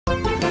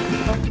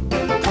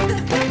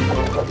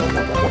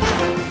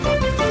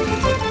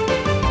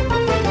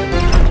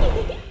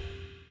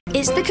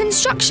It's the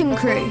construction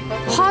crew,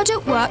 hard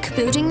at work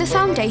building the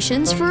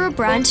foundations for a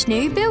brand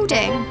new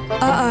building.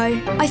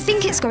 Uh-oh, I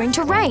think it's going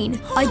to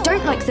rain. I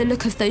don't like the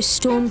look of those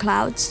storm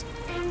clouds.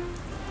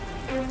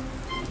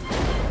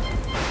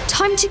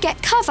 Time to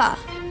get cover.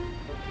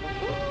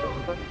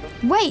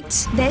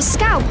 Wait, there's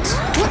Scout.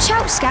 Watch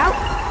out,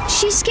 Scout.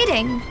 She's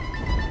skidding.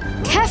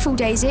 Careful,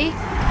 Daisy.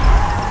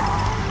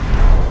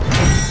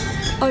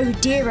 Oh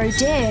dear,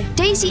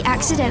 Daisy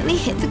accidentally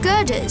hit the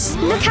girders.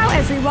 Look out,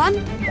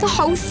 everyone. The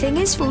whole thing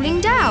is falling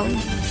down.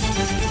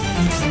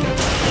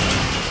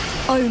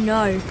 Oh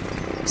no.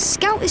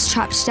 Scout is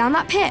trapped down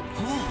that pit,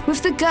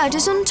 with the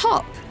girders on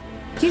top.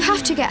 You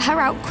have to get her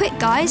out quick,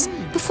 guys,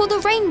 before the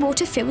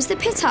rainwater fills the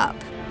pit up.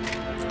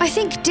 I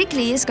think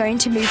Digley is going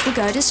to move the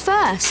girders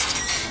first.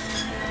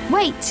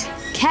 Wait,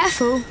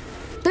 careful.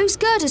 Those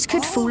girders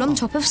could fall on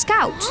top of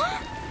Scout.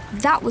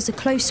 That was a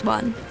close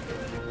one.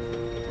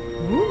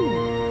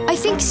 I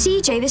think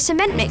CJ the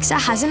cement mixer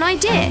has an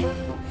idea.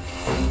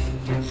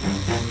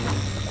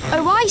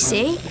 Oh, I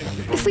see.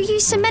 If we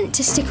use cement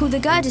to stick all the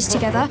girders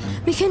together,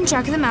 we can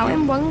drag them out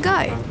in one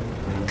go.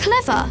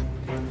 Clever.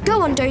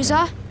 Go on,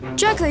 Dozer.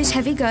 Drag those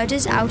heavy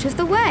girders out of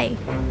the way.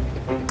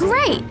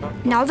 Great!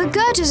 Now the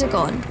girders are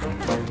gone.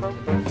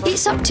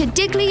 It's up to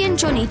Digley and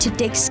Johnny to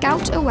dig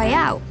Scout a way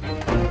out.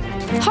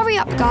 Hurry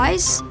up,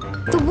 guys.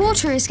 The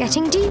water is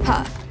getting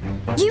deeper.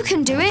 You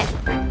can do it.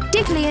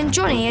 Digley and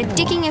Johnny are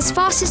digging as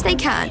fast as they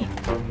can.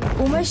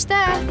 Almost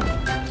there.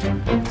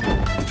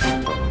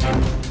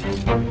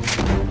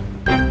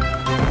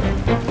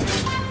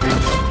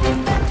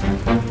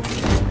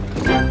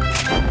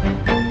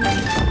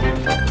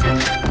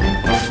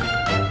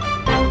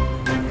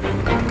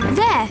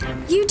 There,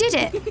 you did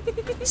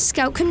it.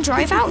 Scout can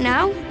drive out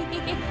now.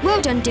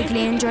 Well done,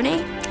 Digley and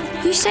Johnny.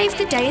 You saved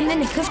the day in the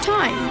nick of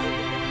time.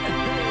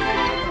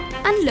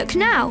 And look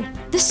now,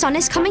 the sun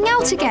is coming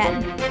out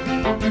again.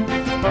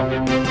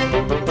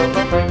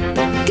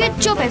 Good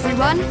job,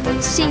 everyone.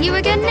 See you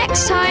again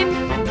next time.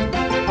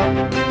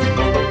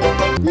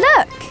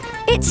 Look,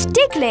 it's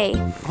Digley.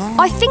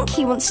 I think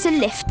he wants to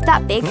lift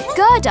that big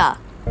girder.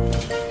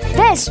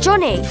 There's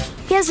Johnny.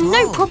 He has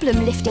no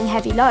problem lifting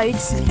heavy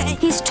loads.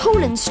 He's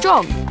tall and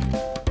strong.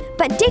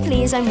 But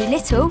Digley is only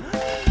little.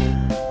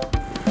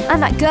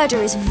 And that girder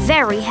is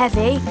very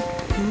heavy.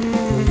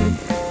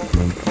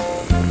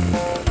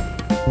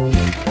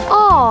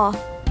 Ah,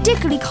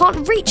 Digley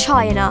can't reach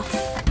high enough.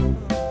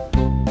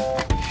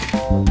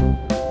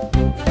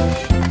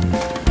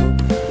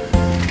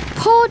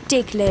 Poor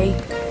Digley.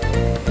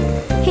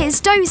 Here's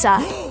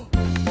Dozer.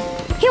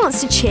 He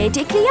wants to cheer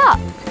Digley up.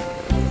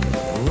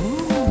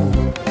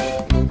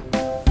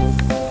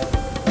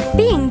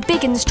 Being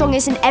big and strong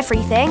isn't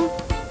everything.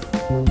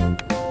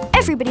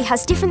 Everybody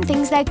has different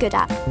things they're good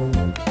at.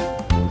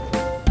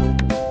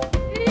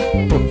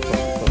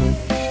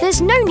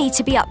 There's no need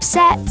to be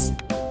upset.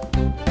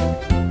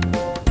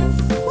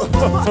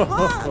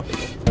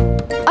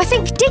 I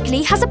think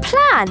Digley has a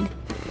plan.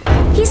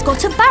 He's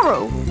got a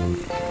barrel.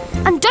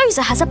 And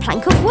Dozer has a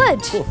plank of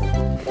wood.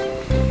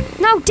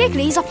 Now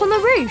Digley's up on the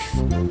roof.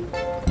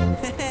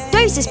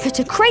 Dozer's put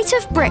a crate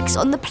of bricks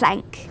on the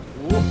plank.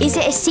 Is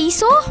it a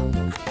seesaw?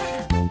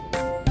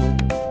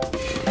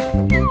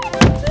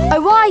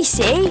 Oh, I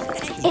see.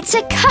 It's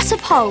a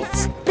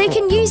catapult. They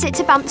can use it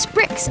to bounce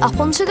bricks up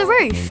onto the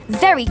roof.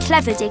 Very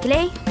clever,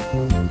 Digley.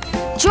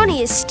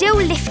 Johnny is still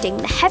lifting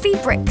the heavy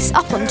bricks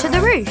up onto the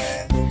roof.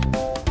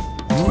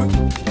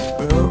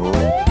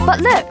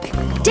 But look,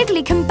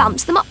 Digley can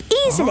bounce them up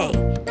easily.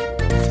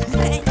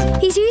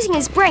 He's using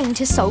his brain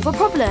to solve a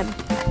problem.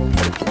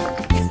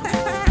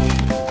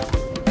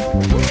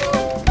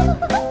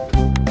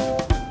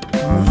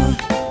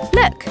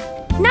 Look,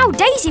 now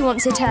Daisy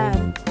wants a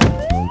turn.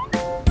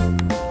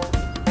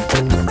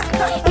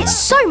 It's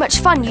so much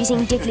fun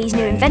using Digley's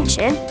new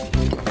invention.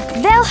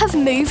 They'll have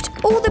moved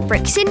all the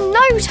bricks in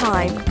no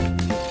time.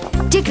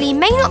 Digley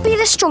may not be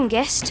the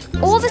strongest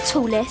or the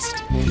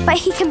tallest, but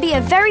he can be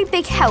a very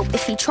big help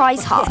if he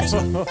tries hard.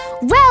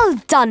 Well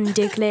done,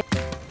 Digley.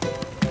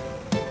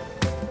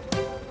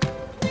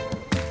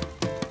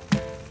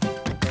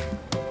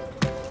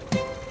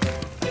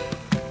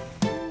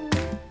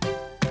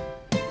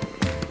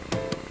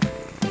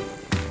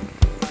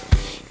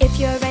 If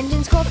your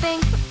engine's coughing,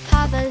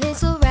 have a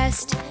little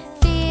rest.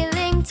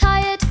 Feeling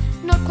tired,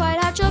 not quite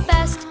at your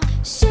best.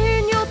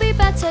 Soon you'll be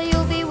better,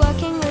 you'll be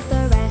working with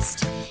the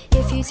rest.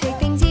 If you take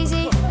things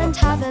easy and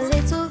have a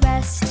little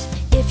rest.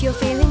 If you're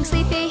feeling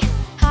sleepy,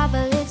 have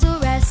a little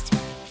rest.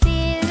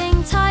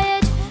 Feeling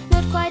tired,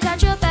 not quite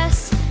at your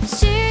best.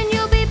 Soon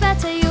you'll be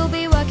better, you'll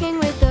be working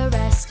with the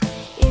rest.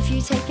 If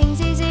you take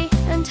things easy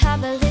and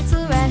have a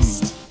little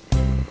rest.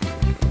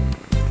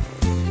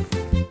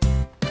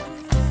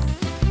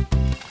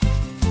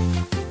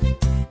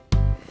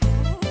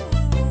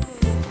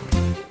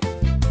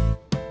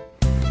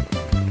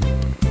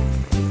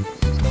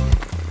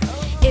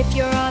 If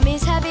your arm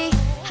is heavy,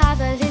 have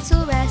a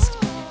little rest.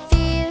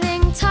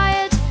 Feeling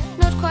tired,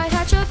 not quite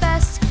at your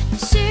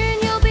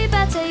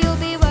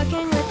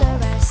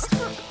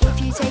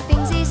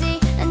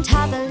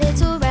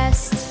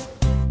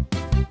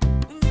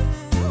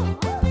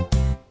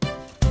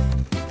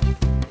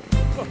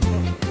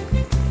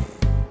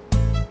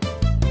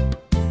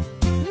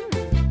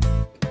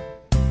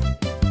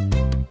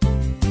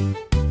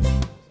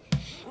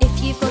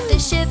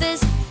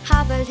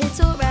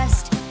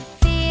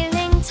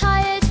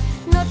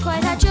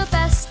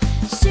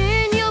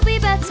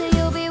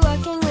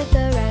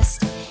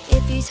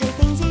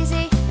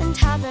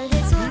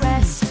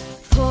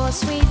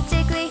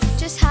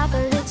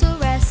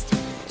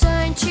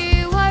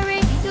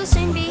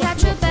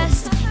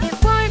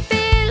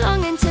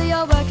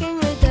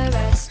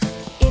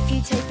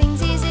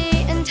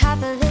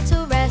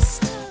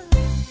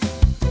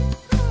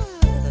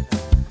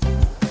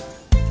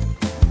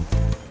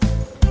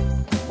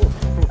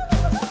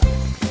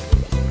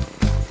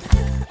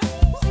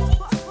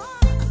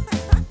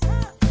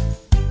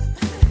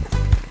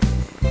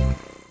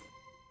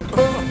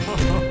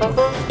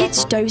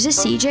It's Dozer,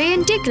 CJ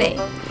and Digley.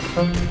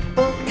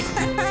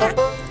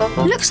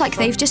 Looks like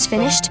they've just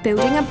finished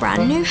building a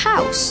brand new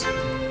house.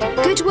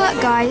 Good work,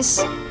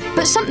 guys.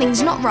 But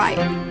something's not right.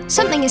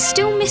 Something is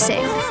still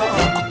missing.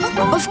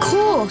 Of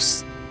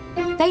course!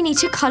 They need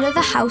to colour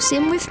the house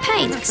in with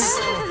paints.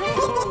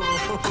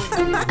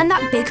 And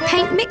that big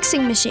paint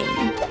mixing machine.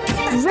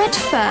 Red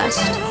first.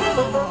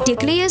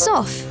 Digley is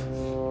off.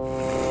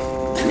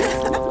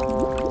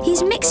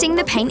 He's mixing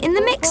the paint in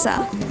the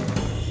mixer.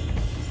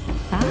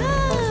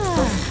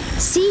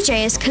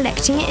 CJ is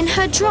collecting it in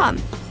her drum.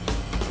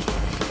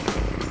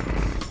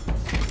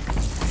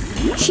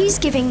 She's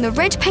giving the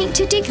red paint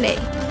to Digley.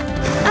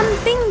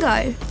 And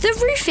bingo! The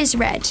roof is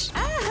red.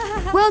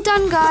 Well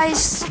done,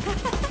 guys.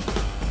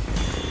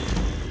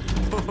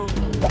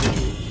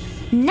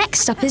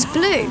 Next up is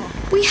blue.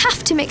 We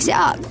have to mix it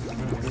up.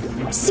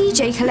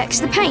 CJ collects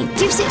the paint,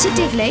 gives it to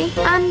Digley,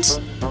 and...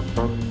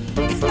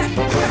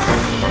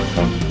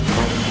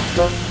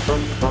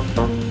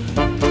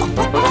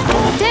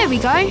 There we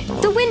go.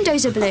 The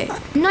windows are blue.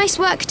 Nice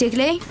work,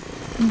 Digley.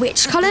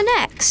 Which colour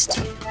next?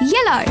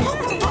 Yellow.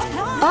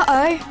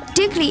 Uh-oh.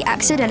 Digley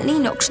accidentally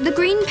knocked the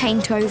green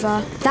paint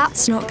over.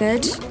 That's not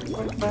good.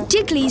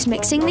 Digley's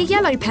mixing the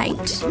yellow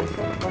paint.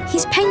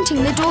 He's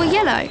painting the door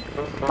yellow,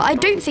 but I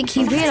don't think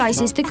he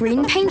realises the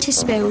green paint is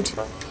spilled.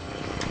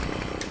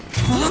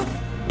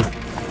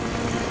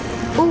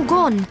 All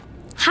gone.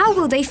 How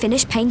will they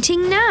finish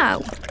painting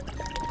now?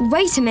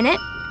 Wait a minute.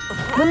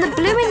 When the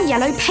blue and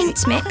yellow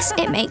paints mix,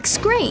 it makes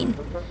green.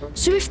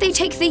 So if they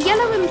take the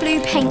yellow and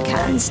blue paint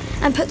cans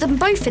and put them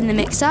both in the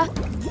mixer,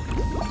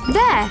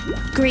 there,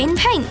 green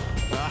paint.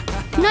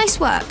 Nice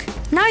work.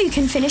 Now you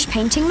can finish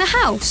painting the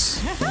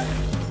house.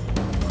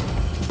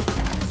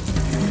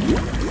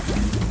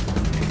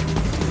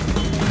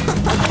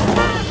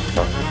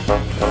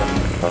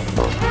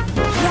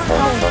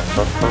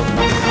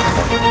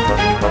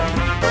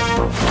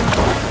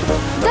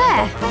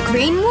 There,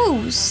 green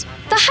walls.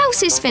 The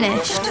house is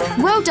finished.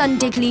 Well done,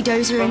 Digley,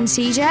 Dozer and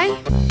CJ.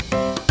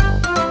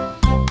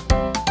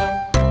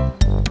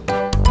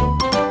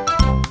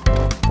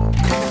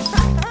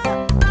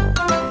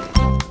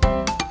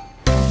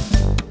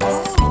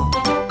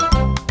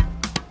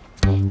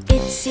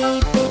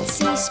 Itsy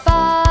bitsy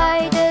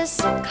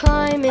spiders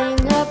climbing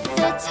up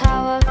the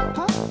tower.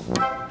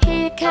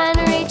 He can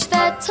reach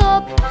the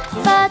top,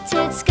 but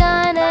it's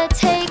gonna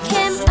take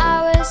him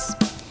hours.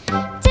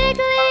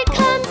 Digley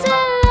comes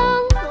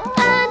along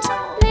and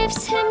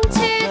lifts him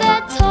to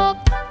the top.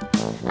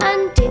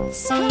 And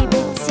Itsy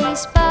bitsy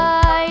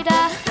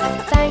spider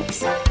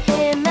thanks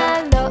him a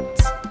lot.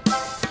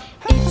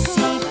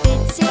 Itsy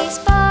bitsy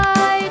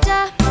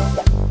spider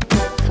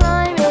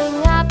climbing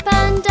up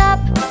and up.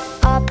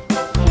 Up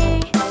he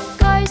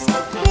goes,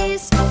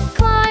 he's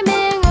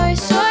climbing oh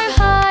so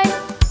high.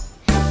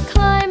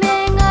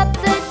 Climbing up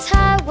the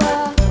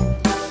tower,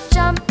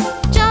 jump,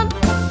 jump,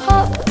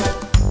 hop.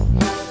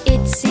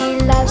 Itsy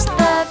loves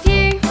the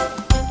view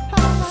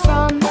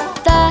from the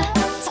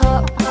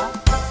top.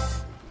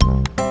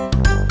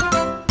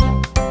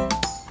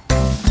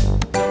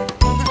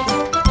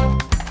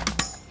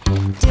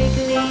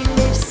 Digley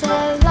lifts a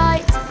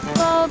light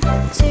bulb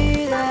to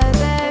the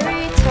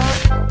very top.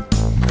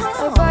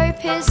 A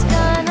rope is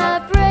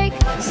gonna break,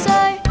 so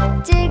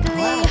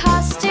Digley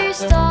has to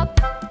stop.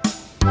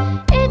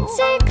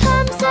 Itsy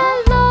comes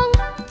along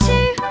to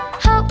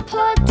help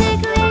poor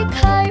Digley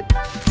cope,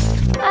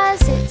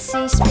 as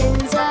Itsy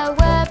spins a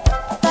web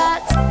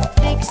that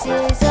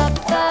fixes up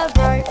the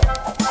rope.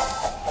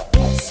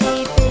 Itsy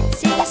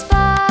bitsy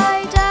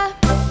spider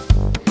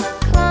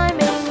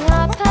climbing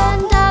up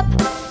and up.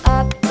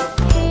 Up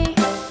he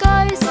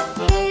goes,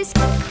 he's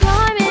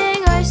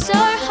climbing oh so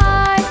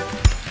high.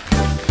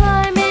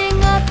 Climbing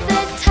up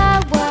the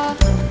tower,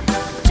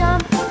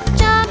 jump,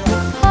 jump,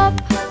 hop.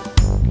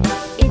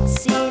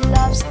 Itsy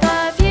loves the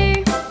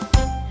view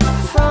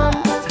from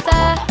the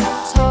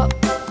top.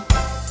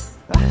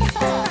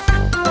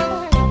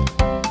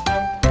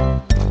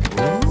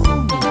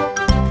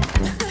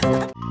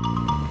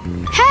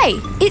 Hey,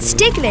 it's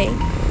Digley.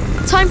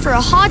 Time for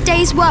a hard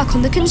day's work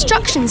on the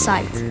construction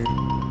site.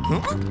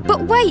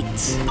 But wait,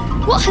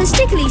 what has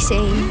Digley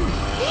seen?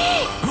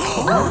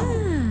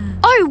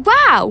 Oh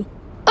wow,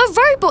 a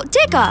robot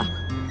digger.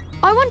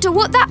 I wonder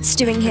what that's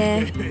doing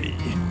here.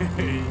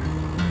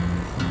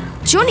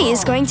 Johnny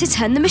is going to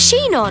turn the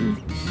machine on.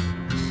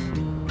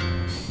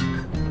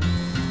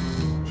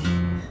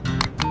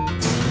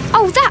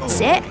 Oh,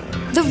 that's it.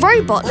 The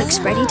robot looks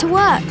ready to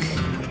work.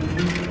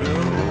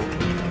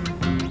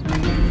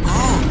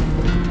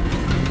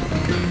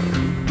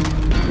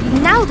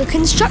 Now the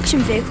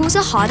construction vehicles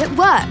are hard at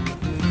work.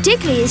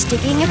 Digley is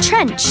digging a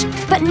trench,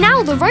 but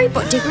now the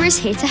robot digger is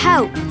here to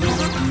help.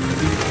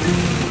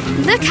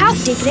 Look out,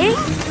 Digley.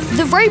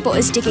 The robot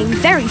is digging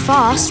very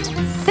fast.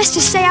 Best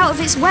to stay out of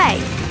its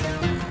way.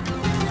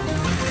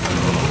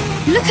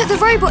 Look at the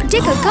robot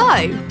digger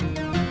go.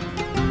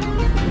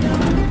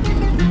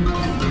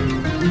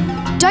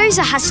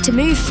 Dozer has to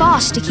move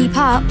fast to keep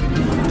up.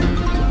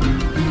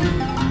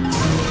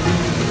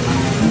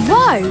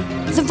 Whoa!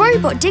 The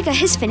robot digger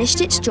has finished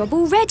its job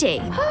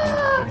already.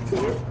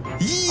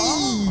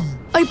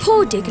 Oh,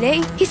 poor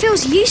Digley. He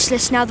feels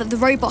useless now that the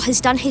robot has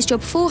done his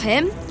job for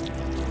him.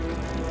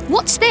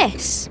 What's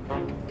this?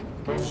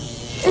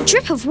 A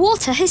drip of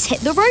water has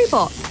hit the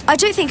robot. I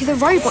don't think the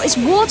robot is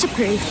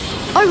waterproof.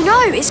 Oh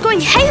no, it's going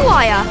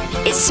haywire.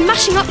 It's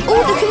smashing up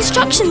all the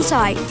construction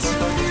sites.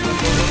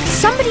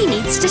 Somebody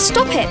needs to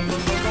stop it.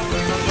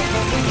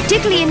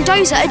 Digley and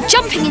Dozer are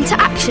jumping into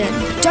action.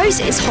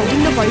 Dozer is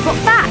holding the robot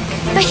back,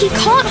 but he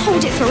can't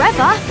hold it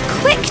forever.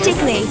 Quick,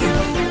 Digley.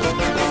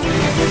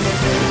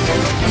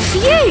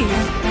 Phew!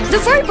 The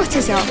robot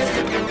is up.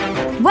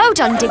 Well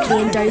done,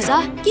 Digley and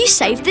Dozer. You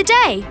saved the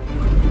day.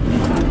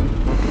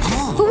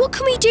 But what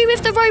can we do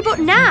with the robot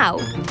now?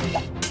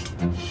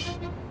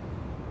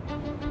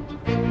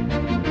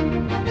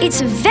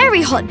 It's a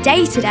very hot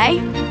day today.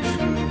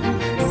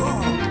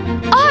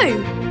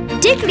 Oh!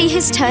 Digley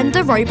has turned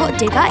the robot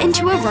digger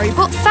into a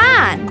robot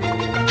fan.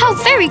 How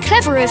very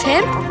clever of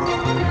him.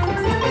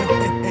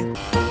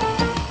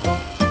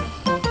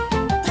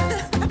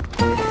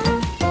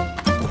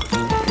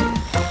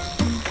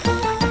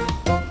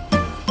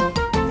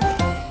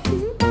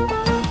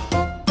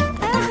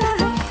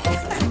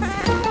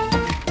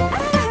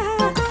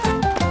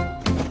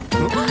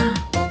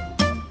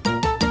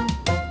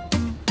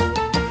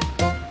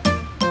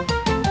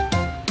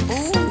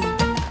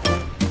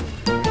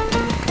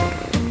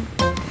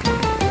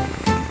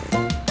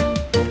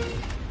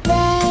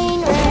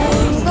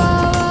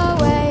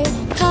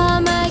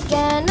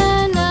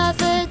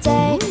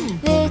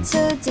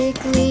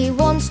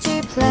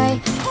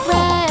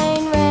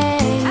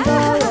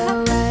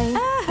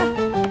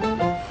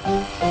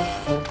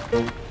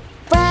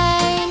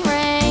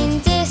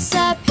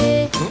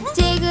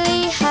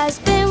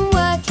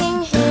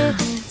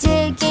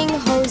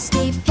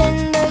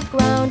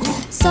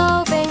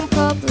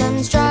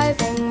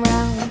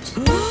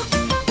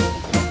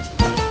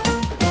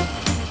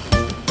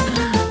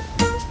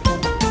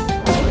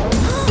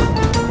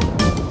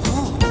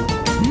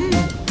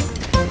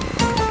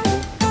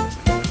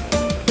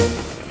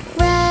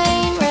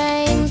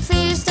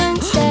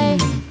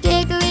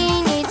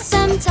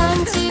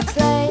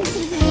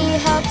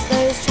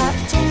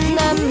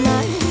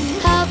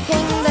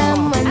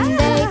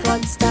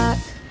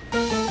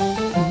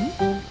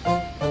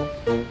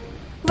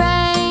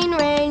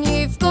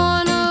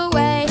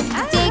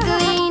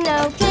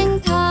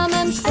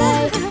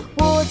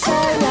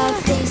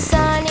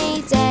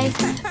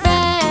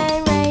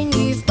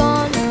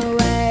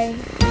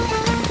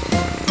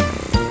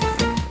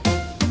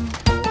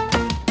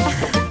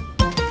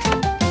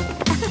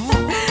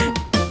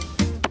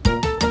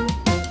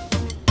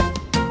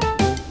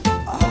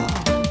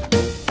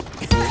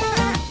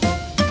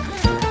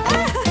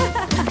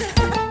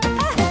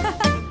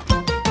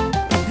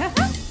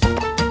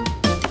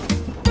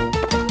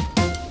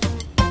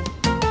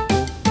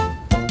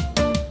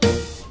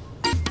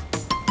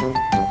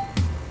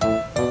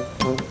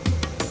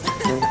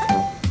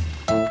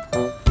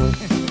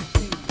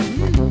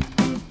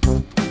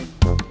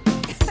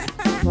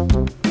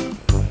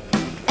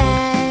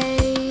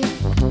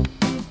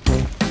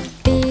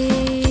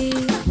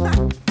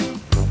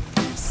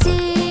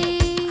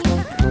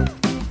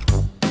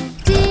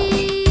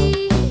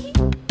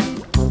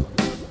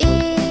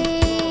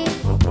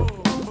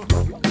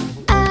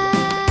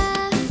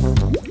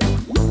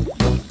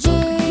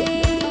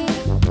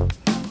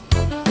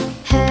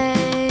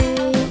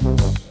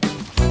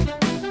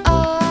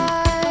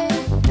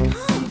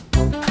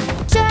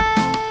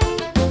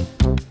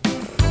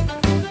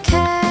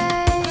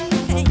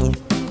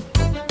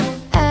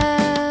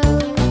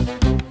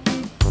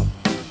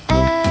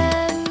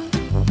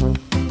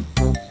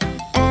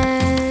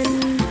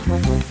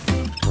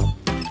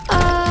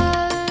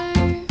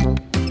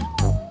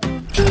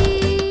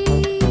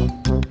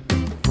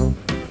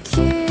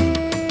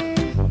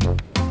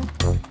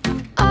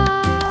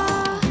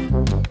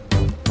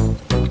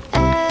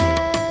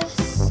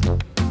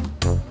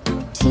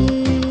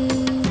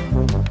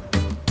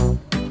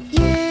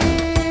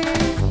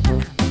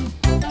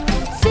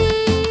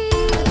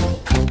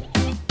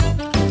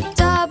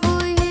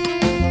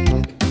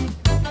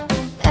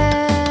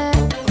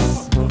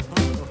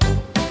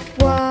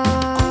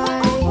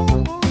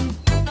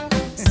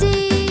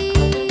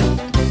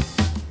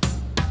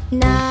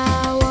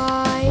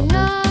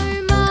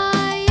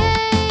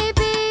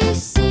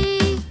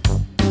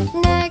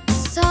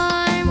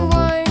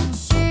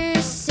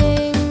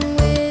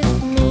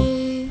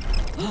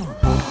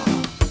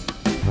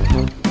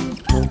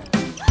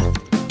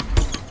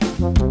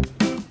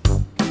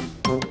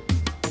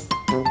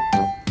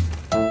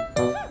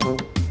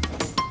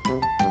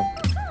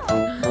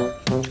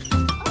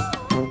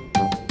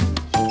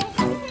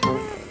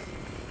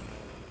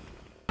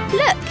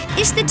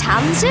 It's the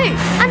town zoo,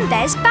 and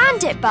there's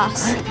Bandit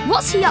Bus.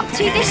 What's he up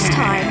to this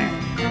time?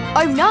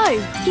 Oh no,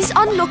 he's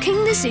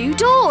unlocking the zoo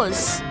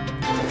doors.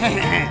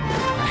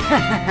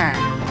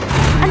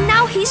 And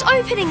now he's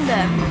opening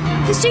them.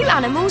 The zoo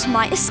animals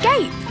might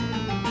escape.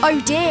 Oh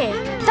dear,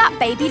 that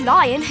baby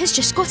lion has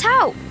just got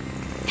out.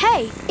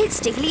 Hey, it's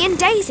Digley and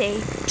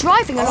Dazey,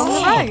 driving along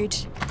the road.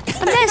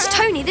 And there's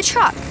Tony the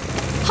truck.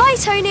 Hi,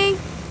 Tony.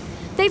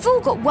 They've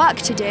all got work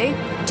to do.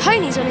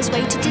 Tony's on his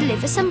way to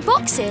deliver some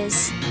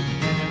boxes.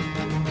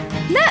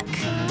 Look,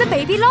 the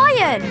baby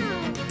lion.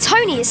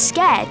 Tony is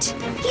scared.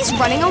 He's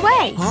running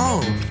away.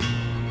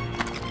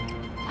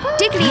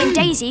 Digley and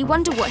Dazey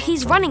wonder what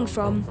he's running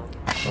from.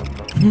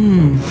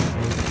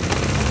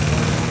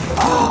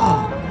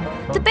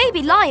 The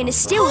baby lion is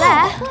still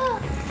there.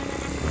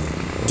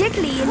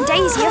 Digley and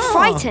Dazey are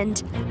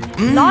frightened.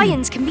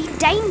 Lions can be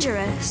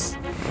dangerous.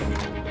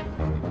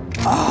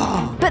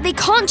 But they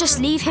can't just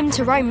leave him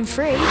to roam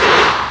free.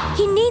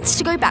 He needs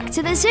to go back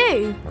to the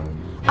zoo.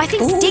 I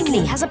think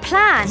Digley has a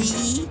plan.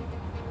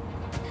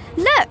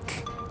 Look,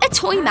 a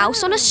toy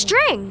mouse on a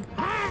string.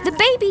 The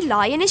baby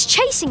lion is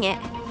chasing it.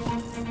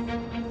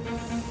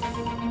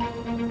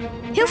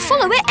 He'll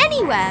follow it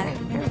anywhere.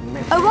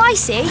 Oh, I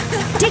see.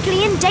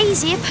 Digley and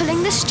Dazey are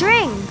pulling the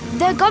string.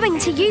 They're going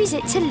to use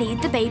it to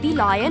lead the baby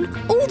lion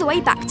all the way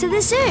back to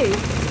the zoo.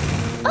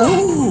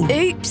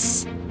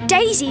 Oops.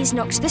 Daisy's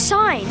knocked the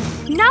sign.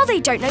 Now they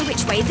don't know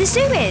which way the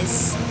zoo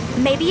is.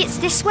 Maybe it's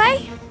this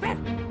way?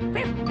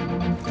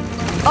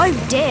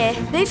 Oh dear,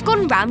 they've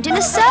gone round in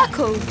a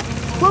circle.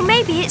 Well,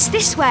 maybe it's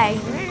this way.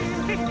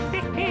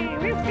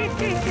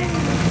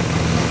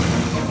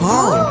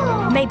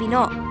 Maybe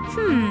not.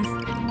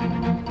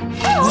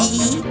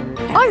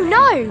 Oh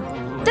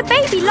no! The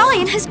baby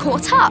lion has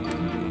caught up.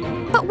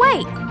 But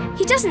wait,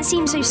 he doesn't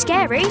seem so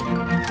scary.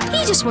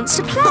 He just wants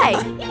to play.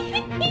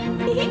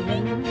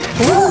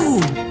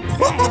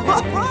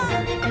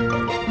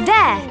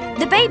 There,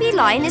 the baby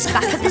lion is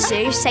back at the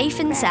zoo, safe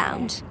and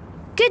sound.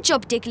 Good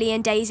job, Digley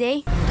and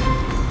Dazey.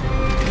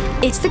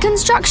 It's the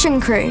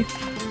construction crew.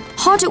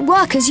 Hard at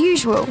work as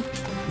usual.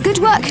 Good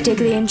work,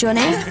 Digley and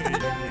Johnny.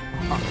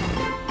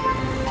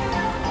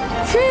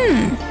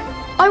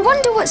 I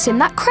wonder what's in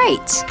that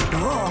crate.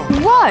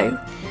 Whoa!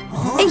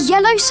 A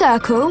yellow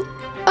circle,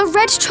 a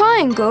red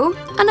triangle,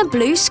 and a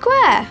blue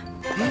square.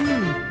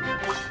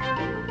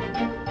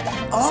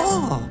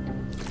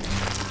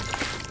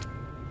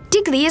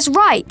 Digley is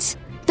right.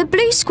 The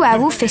blue square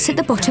will fit at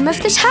the bottom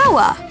of the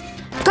tower.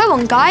 Go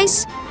on,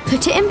 guys.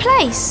 Put it in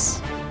place.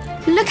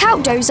 Look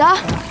out, Dozer.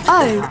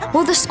 Oh,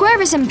 well, the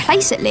square is in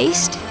place at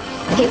least.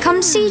 Here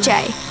comes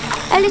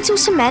CJ. A little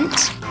cement.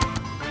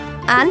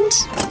 And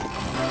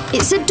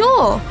it's a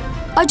door.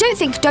 I don't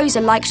think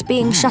Dozer liked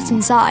being shut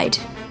inside.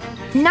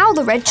 Now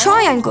the red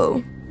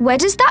triangle. Where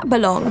does that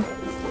belong?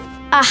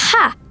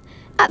 Aha!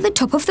 At the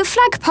top of the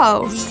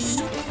flagpole.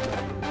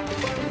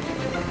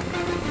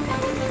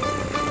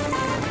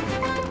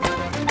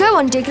 Go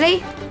on,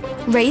 Digley.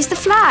 Raise the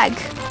flag.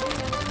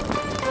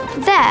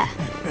 There.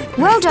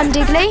 Well done,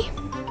 Digley.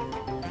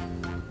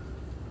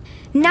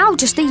 Now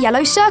just the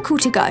yellow circle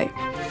to go.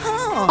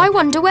 I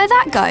wonder where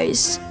that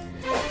goes.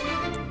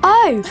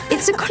 Oh,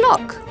 it's a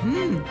clock,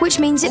 which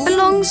means it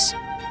belongs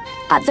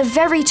at the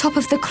very top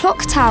of the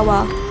clock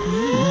tower.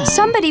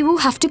 Somebody will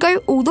have to go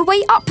all the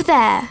way up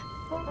there.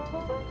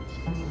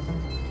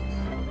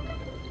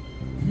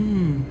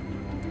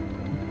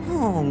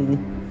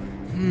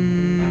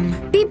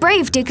 Be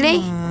brave,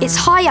 Digley. It's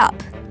high up,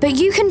 but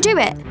you can do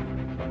it.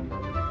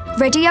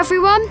 Ready,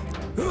 everyone?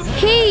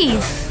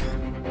 Heave!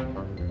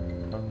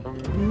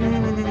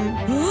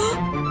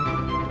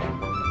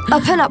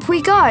 Up and up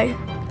we go.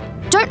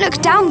 Don't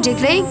look down,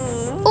 Digley.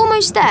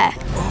 Almost there.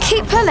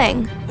 Keep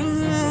pulling.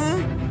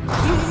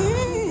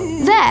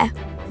 There.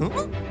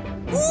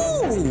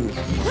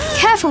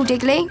 Careful,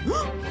 Digley.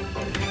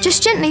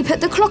 Just gently put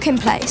the clock in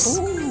place.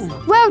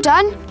 Well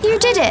done, you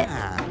did it.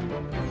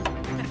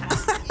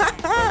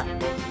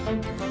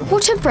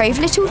 What a brave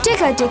little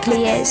digger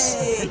Digley is.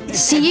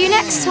 See you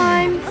next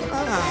time.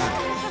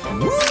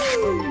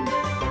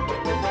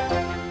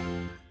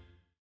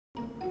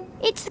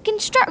 It's the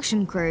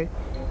construction crew.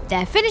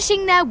 They're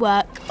finishing their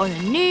work on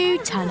a new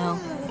tunnel.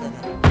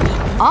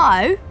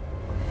 Uh-oh.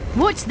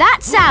 What's that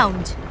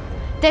sound?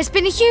 There's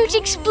been a huge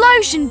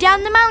explosion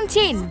down the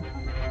mountain.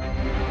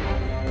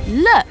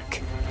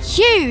 Look,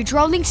 huge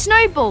rolling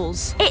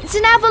snowballs. It's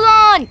an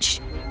avalanche.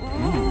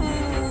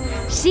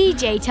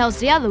 CJ tells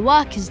the other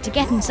workers to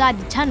get inside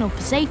the tunnel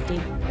for safety.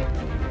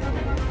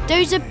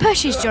 Dozer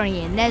pushes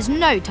Johnny in. There's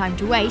no time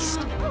to waste.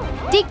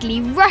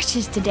 Digley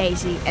rushes to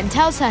Dazey and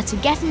tells her to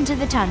get into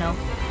the tunnel.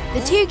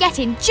 The two get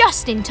in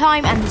just in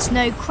time and the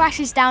snow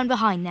crashes down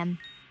behind them.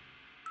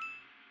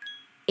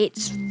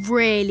 It's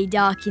really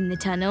dark in the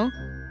tunnel.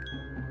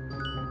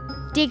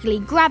 Digley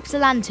grabs a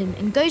lantern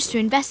and goes to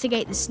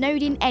investigate the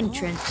snowed-in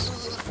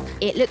entrance.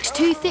 It looks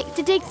too thick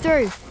to dig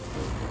through.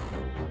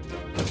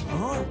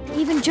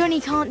 Even Johnny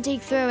can't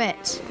dig through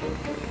it.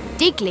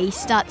 Digley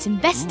starts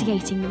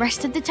investigating the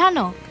rest of the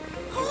tunnel.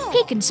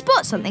 He can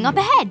spot something up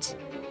ahead.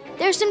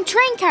 There are some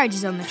train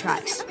carriages on the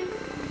tracks.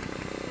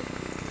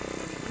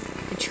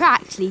 The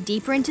tracks lead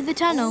deeper into the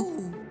tunnel.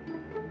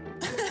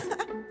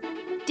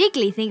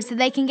 Digley thinks that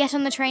they can get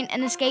on the train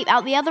and escape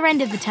out the other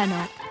end of the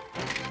tunnel.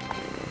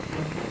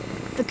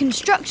 The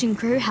construction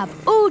crew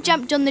have all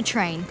jumped on the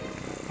train.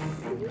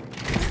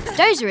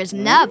 Dozer is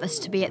nervous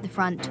to be at the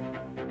front.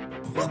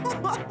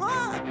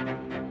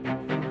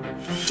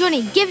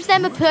 Johnny gives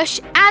them a push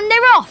and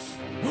they're off.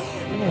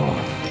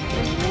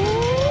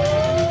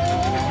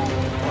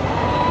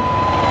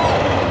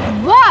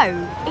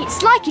 Whoa!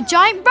 It's like a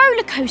giant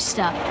roller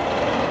coaster.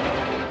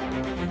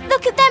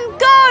 Look at them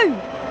go!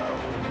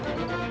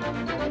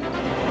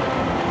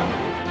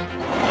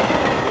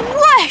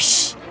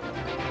 Whoosh!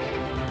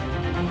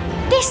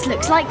 This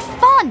looks like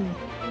fun.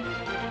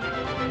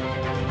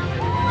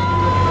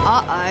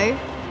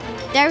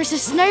 Uh-oh. There is a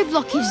snow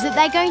blockage that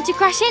they're going to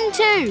crash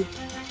into.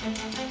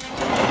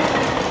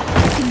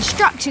 The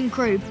construction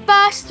crew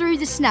burst through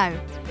the snow.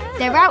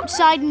 They're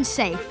outside and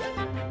safe.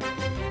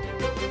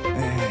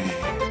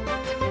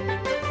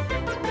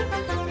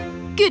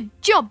 Good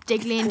job,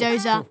 Digley and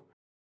Dozer.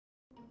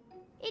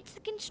 It's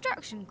the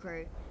construction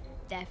crew.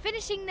 They're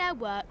finishing their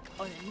work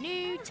on a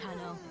new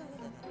tunnel.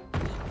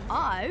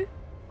 Uh-oh.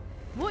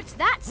 What's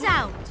that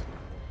sound?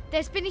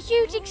 There's been a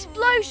huge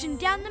explosion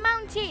down the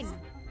mountain.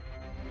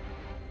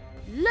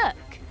 Look,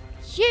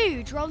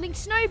 huge rolling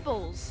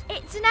snowballs.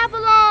 It's an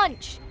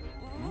avalanche.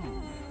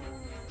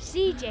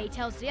 CJ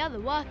tells the other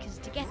workers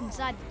to get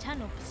inside the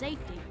tunnel for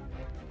safety.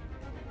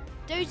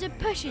 Dozer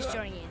pushes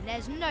Johnny in.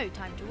 There's no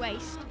time to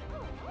waste.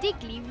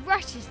 Digley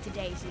rushes to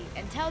Dazey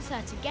and tells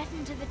her to get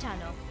into the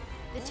tunnel.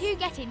 The two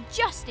get in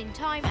just in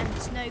time and the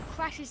snow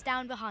crashes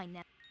down behind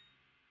them.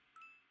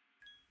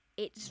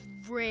 It's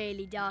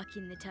really dark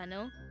in the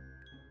tunnel.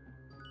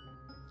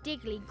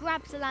 Digley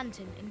grabs a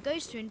lantern and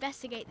goes to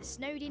investigate the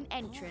snowed-in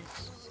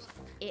entrance.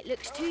 It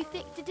looks too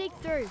thick to dig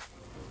through.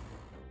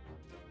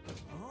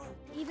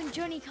 Even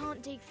Johnny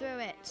can't dig through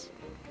it.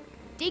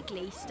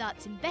 Digley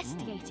starts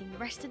investigating the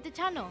rest of the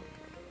tunnel.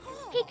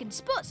 He can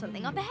spot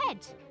something up ahead.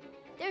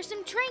 There are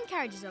some train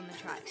carriages on the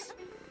tracks.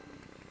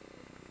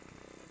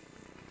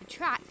 The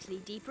tracks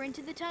lead deeper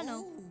into the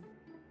tunnel.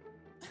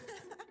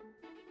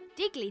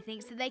 Digley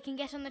thinks that they can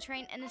get on the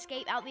train and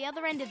escape out the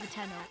other end of the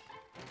tunnel.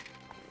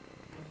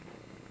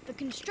 The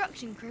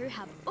construction crew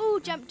have all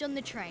jumped on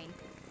the train.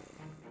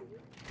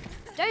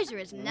 Dozer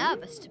is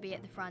nervous to be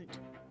at the front.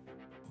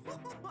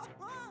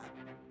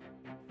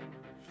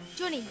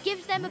 Johnny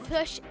gives them a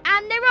push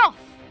and they're off.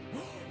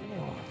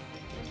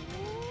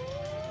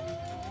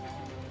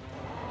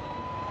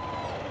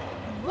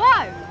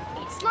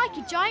 Whoa! It's like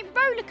a giant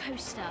roller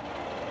coaster.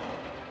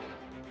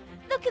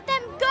 Look at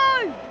them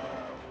go!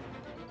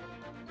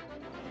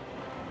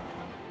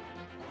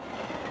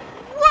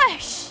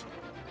 Whoosh!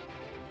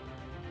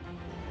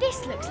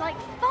 This looks like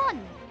fun.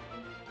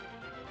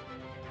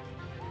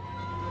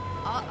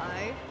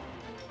 Uh-oh.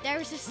 There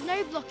is a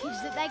snow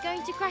blockage that they're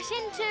going to crash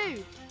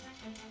into.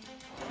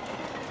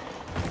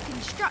 The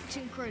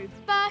construction crew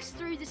burst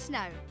through the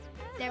snow.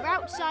 They're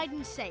outside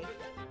and safe.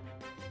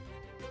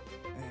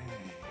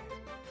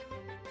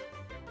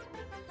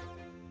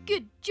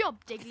 Good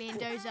job, Digley and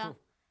Dozer.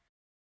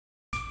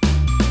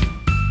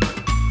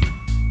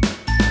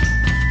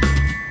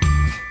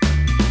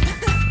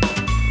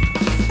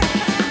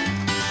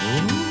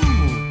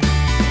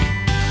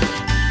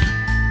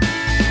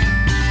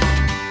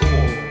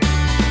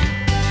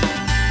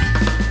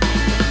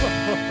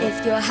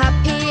 If you're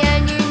happy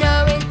and you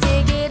know it,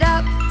 dig it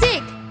up.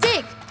 Dig,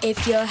 dig.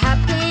 If you're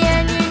happy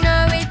and you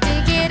know it,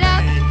 dig it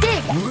up.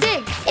 Dig,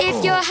 dig.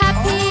 If you're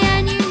happy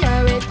and you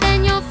know it,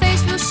 then your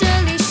face will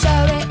surely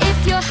show it.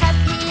 If you're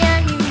happy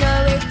and you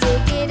know it,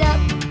 dig it up.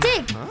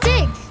 Dig,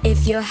 dig.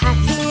 If you're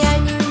happy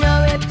and you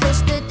know it, push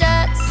the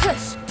dirt.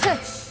 Push,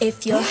 push.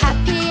 If you're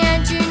happy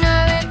and you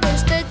know it,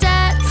 push the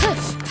dirt.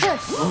 Push,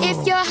 push. If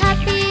you're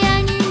happy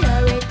and you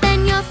know it,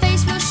 then your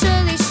face will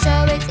surely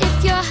show it.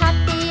 If you're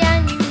happy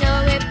and you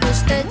know it,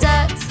 push the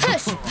dirt.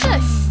 Push,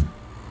 push.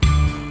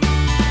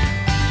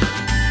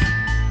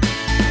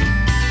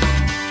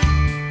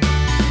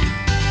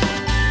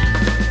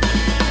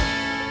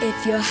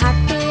 If you're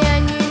happy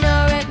and you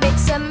know it,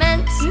 mix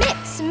cement.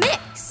 Mix,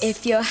 mix.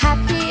 If you're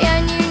happy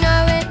and you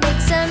know it,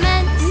 mix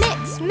cement.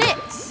 Mix,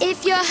 mix.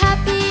 If you're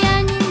happy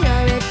and you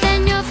know it,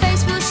 then your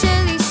face will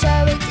surely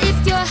show it.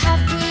 If you're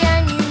happy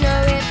and you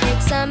know it,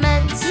 mix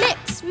cement.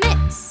 Mix,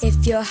 mix.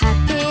 If you're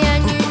happy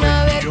and you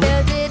know it,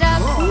 build it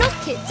up.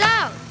 Knock it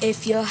down.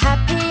 If you're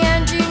happy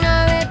and you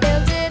know it,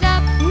 build it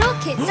up.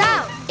 Knock it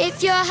down.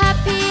 If you're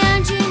happy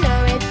and you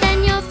know it,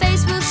 then your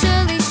face will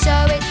surely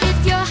show it.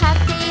 If you're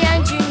happy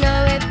and you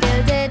know it,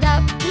 build it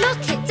up.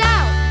 Knock it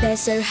down. They're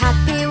so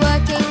happy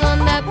working on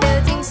the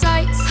building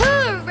site.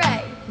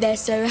 Hooray! They're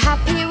so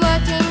happy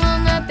working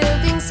on the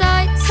building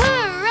site.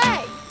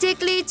 Hooray!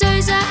 Digley,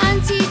 Dozer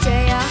and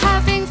TJ are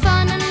having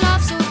fun and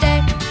laughs all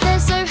day. They're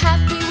so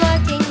happy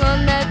working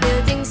on the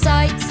building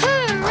site.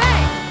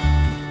 Hooray!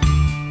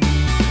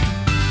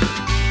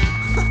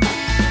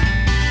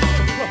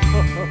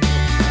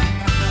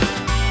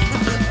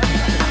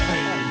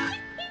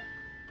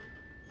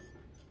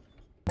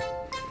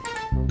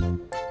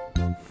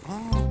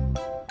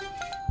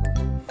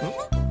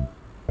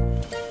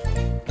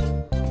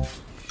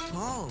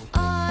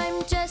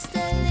 I'm just a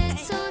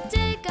little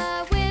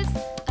digger with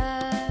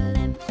a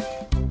limp.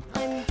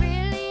 I'm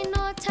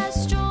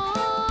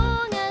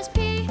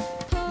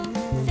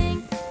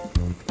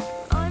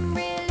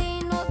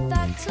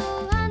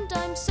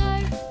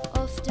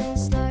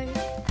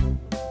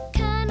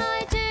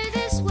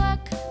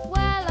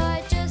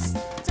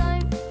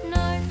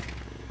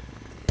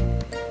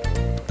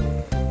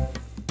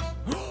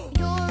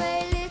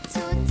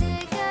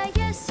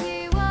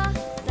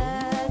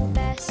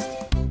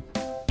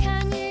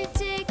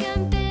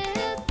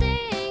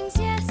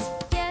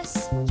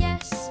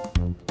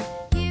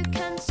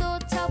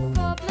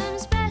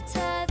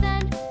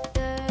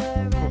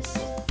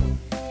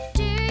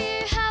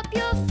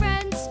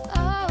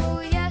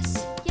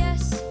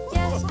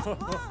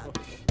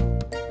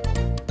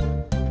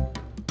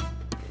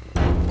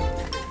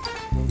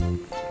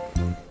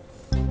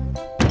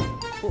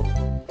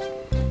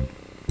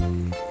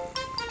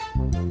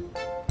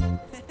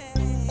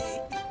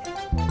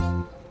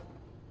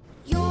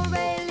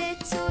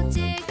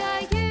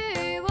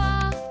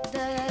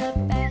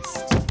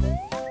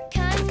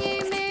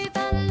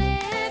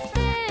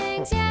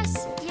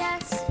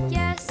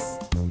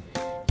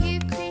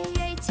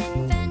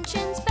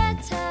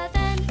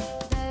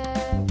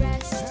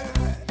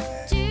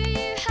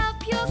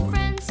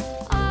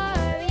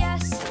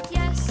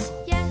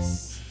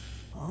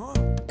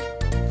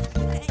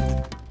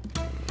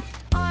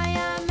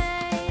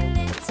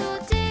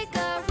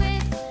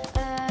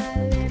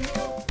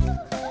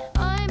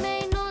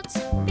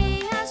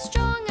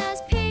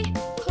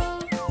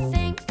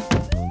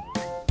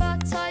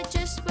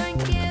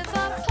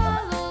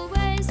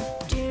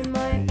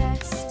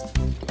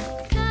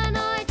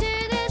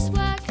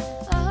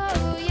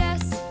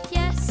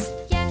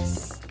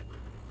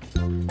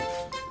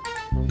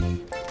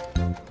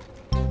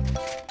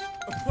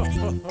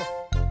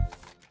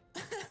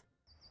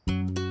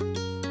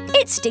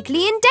It's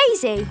Digley and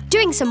Dazey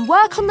doing some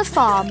work on the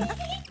farm.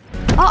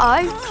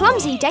 Uh-oh,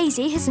 clumsy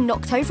Daisy has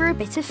knocked over a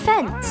bit of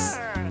fence.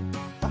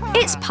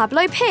 It's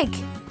Pablo Pig.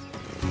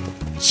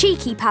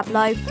 Cheeky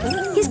Pablo.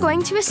 He's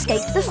going to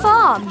escape the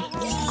farm.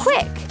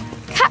 Quick,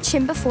 catch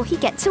him before he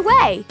gets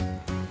away.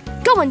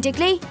 Go on,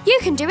 Digley, you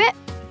can do it.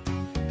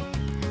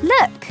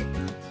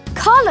 Look,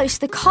 Carlos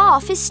the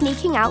calf is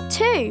sneaking out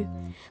too.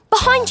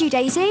 Behind you,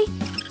 Daisy.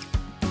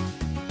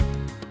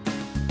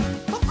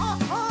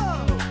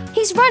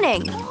 He's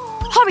running.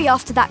 Hurry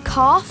after that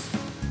calf.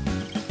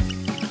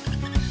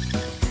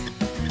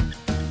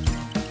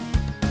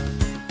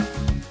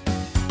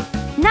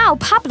 Now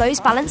Pablo's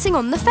balancing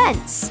on the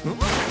fence.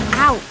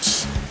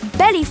 Ouch!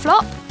 Belly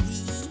flop.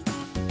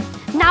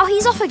 Now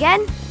he's off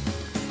again.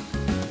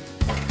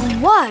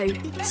 Whoa!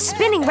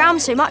 Spinning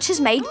round so much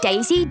has made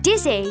Daisy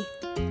dizzy.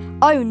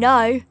 Oh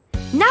no!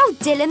 Now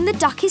Dylan the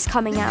duck is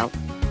coming out.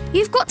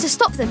 You've got to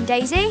stop them,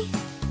 Daisy.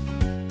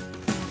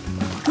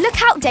 Look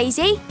out,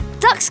 Daisy.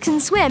 Ducks can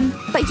swim,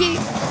 but you...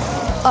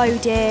 Oh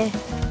dear.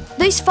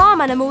 Those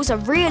farm animals are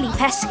really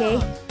pesky.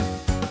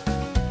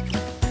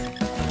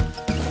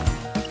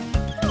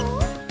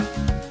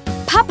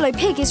 Pablo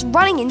Pig is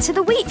running into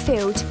the wheat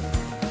field.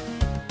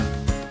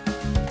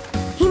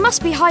 He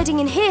must be hiding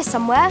in here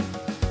somewhere.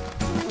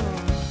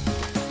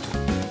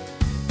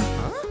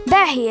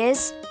 There he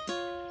is.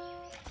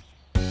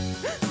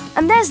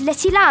 And there's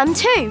Letty Lamb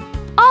too.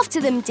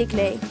 After them,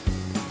 Digley.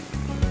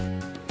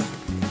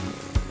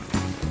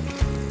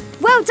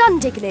 Well done,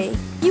 Digley.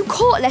 You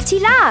caught Letty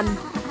Lamb.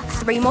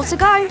 3 more to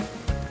go.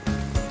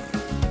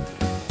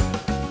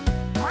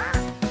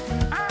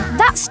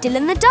 That's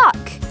Dylan the duck.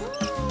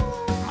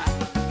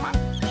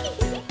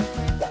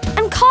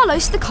 And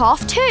Carlos the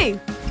calf too.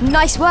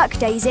 Nice work,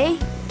 Daisy.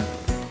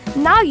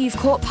 Now you've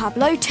caught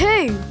Pablo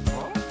too.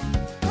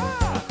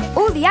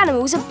 All the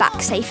animals are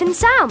back safe and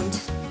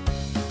sound.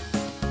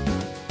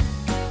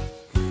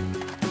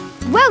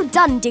 Well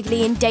done,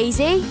 Digley and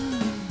Daisy.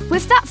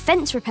 With that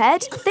fence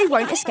repaired, they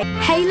won't escape.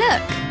 Hey,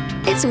 look!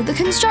 It's all the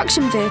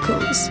construction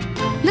vehicles.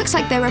 Looks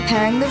like they're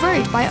repairing the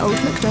road by old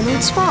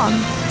MacDonald's farm.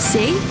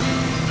 See?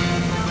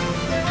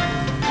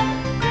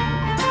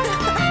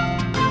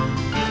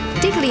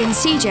 Digley and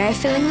CJ are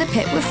filling the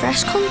pit with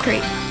fresh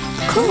concrete.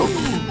 Cool!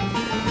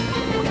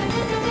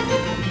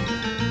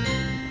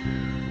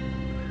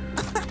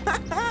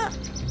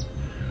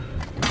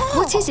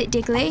 What is it,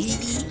 Digley?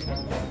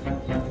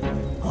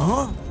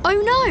 Huh?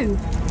 Oh no!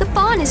 The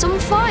barn is on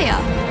fire!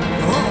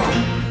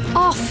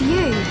 Oh,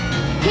 phew!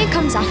 Here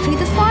comes Ashley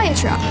the fire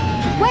truck.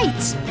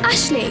 Wait!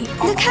 Ashley,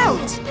 look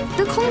out!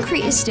 The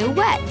concrete is still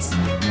wet.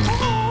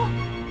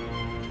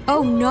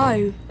 Oh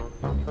no!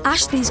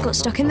 Ashley's got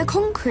stuck in the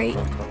concrete.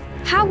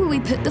 How will we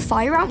put the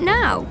fire out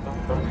now?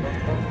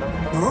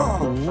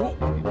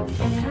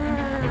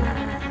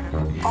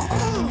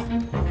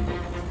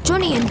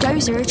 Johnny and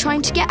Dozer are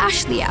trying to get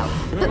Ashley out.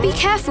 But be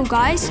careful,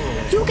 guys.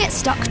 You'll get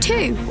stuck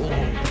too.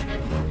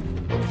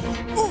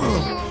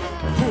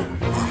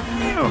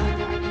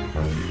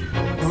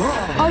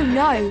 Oh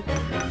no!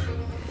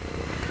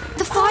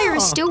 The fire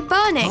is still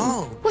burning.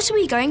 What are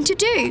we going to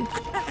do?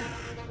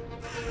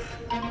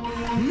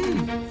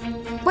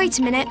 Wait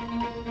a minute.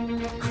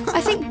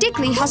 I think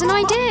Digley has an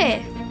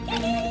idea.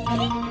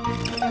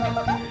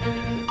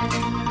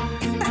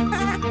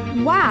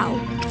 Wow,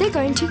 they're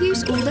going to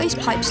use all those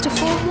pipes to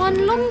form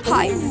one long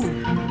pipe.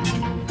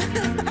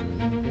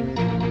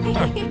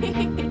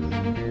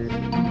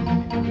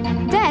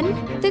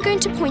 Then they're going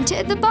to point it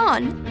at the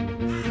barn.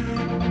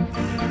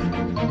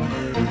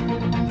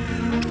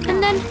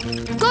 And then,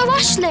 go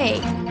Ashley!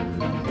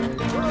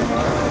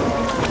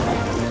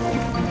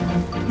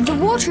 The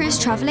water is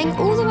travelling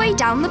all the way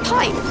down the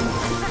pipe.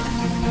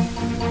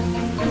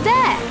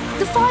 There!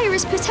 The fire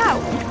is put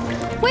out.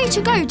 Way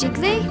to go,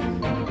 Digley!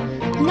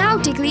 Now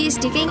Digley is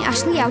digging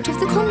Ashley out of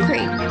the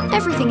concrete.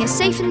 Everything is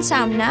safe and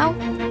sound now.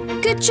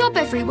 Good job,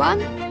 everyone!